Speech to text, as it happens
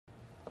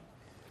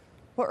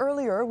Well,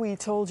 earlier we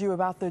told you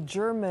about the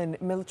German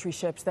military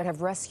ships that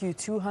have rescued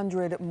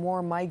 200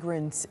 more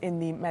migrants in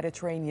the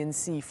Mediterranean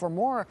Sea. For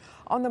more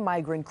on the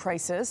migrant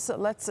crisis,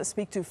 let's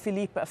speak to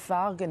Philippe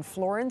Fargues in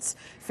Florence.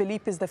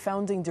 Philippe is the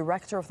founding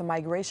director of the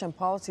Migration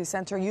Policy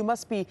Center. You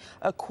must be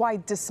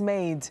quite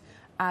dismayed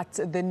at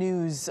the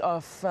news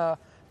of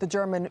the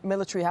German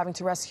military having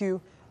to rescue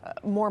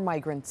more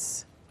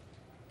migrants.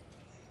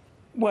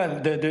 Well,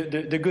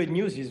 the good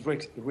news is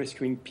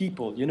rescuing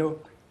people. You know,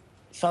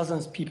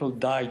 thousands of people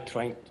died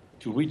trying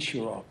to reach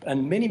Europe,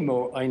 and many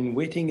more are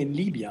waiting in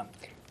Libya.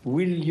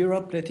 Will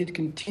Europe let it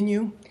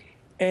continue?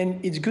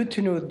 And it's good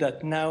to know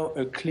that now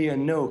a clear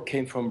no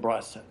came from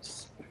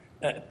Brussels.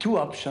 Two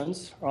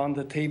options are on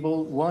the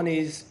table. One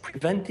is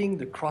preventing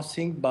the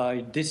crossing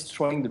by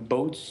destroying the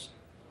boats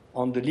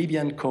on the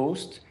Libyan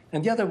coast,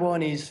 and the other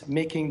one is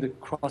making the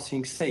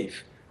crossing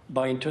safe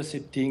by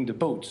intercepting the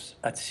boats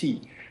at sea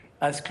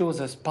as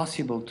close as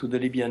possible to the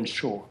Libyan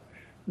shore.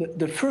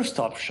 The first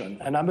option,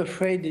 and I'm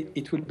afraid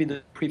it will be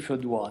the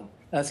preferred one,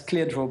 has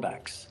clear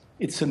drawbacks.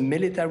 It's a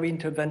military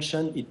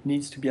intervention. It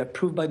needs to be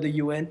approved by the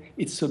UN.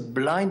 It's a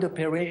blind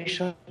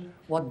operation.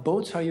 What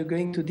boats are you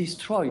going to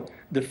destroy?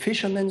 The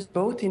fishermen's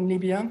boat in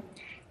Libya?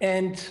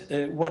 And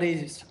what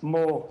is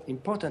more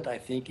important, I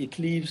think, it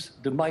leaves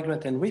the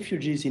migrant and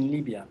refugees in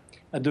Libya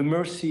at the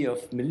mercy of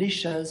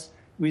militias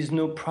with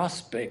no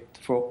prospect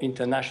for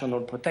international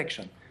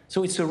protection.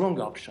 So it's a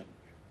wrong option.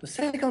 The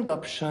second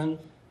option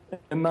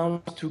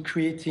amounts to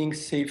creating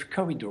safe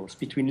corridors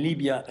between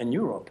Libya and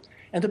Europe.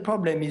 And the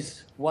problem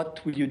is,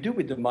 what will you do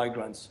with the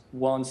migrants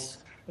once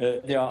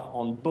they are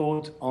on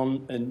board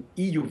on an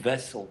EU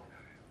vessel?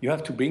 You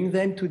have to bring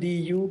them to the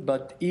EU,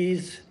 but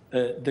is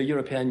the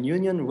European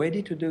Union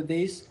ready to do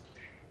this?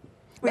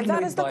 But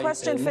that is the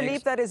question,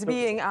 Philippe, that is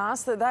being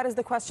asked. That is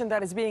the question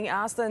that is being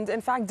asked and,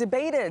 in fact,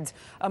 debated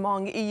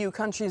among EU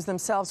countries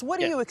themselves. What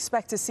do you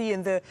expect to see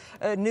in the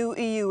new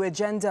EU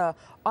agenda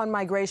on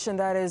migration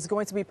that is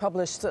going to be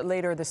published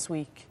later this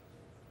week?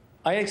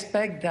 I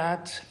expect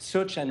that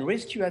search and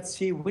rescue at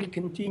sea will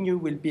continue,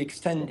 will be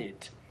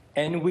extended,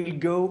 and will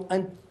go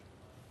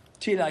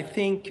until, I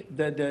think,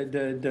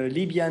 the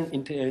Libyan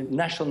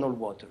international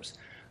waters.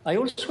 I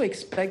also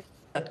expect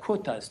that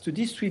quotas to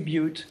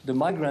distribute the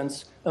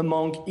migrants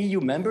among EU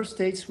member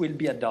states will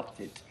be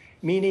adopted,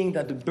 meaning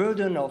that the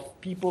burden of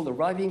people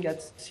arriving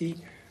at sea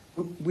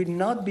will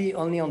not be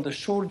only on the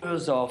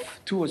shoulders of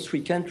 2 or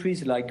 3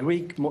 countries like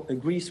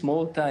Greece,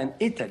 Malta, and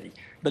Italy,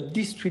 but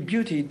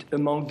distributed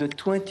among the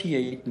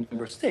 28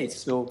 member states.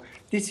 So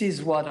this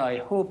is what I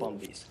hope on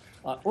this.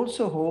 I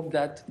also hope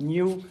that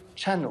new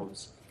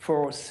channels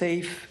for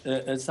safe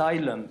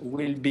asylum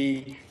will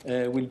be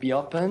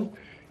opened.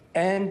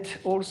 And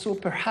also,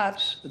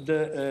 perhaps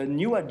the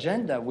new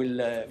agenda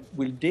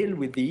will deal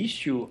with the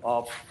issue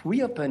of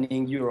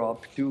reopening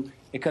Europe to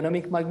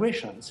economic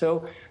migration.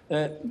 So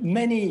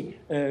many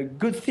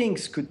good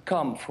things could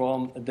come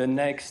from the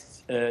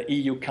next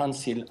EU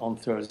Council on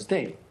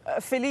Thursday.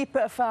 Philippe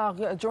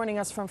Fargues joining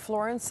us from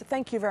Florence.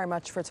 Thank you very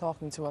much for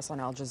talking to us on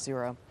Al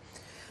Jazeera.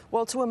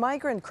 Well, to a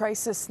migrant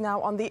crisis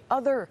now on the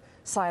other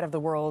side of the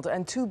world,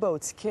 and 2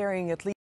 boats carrying at least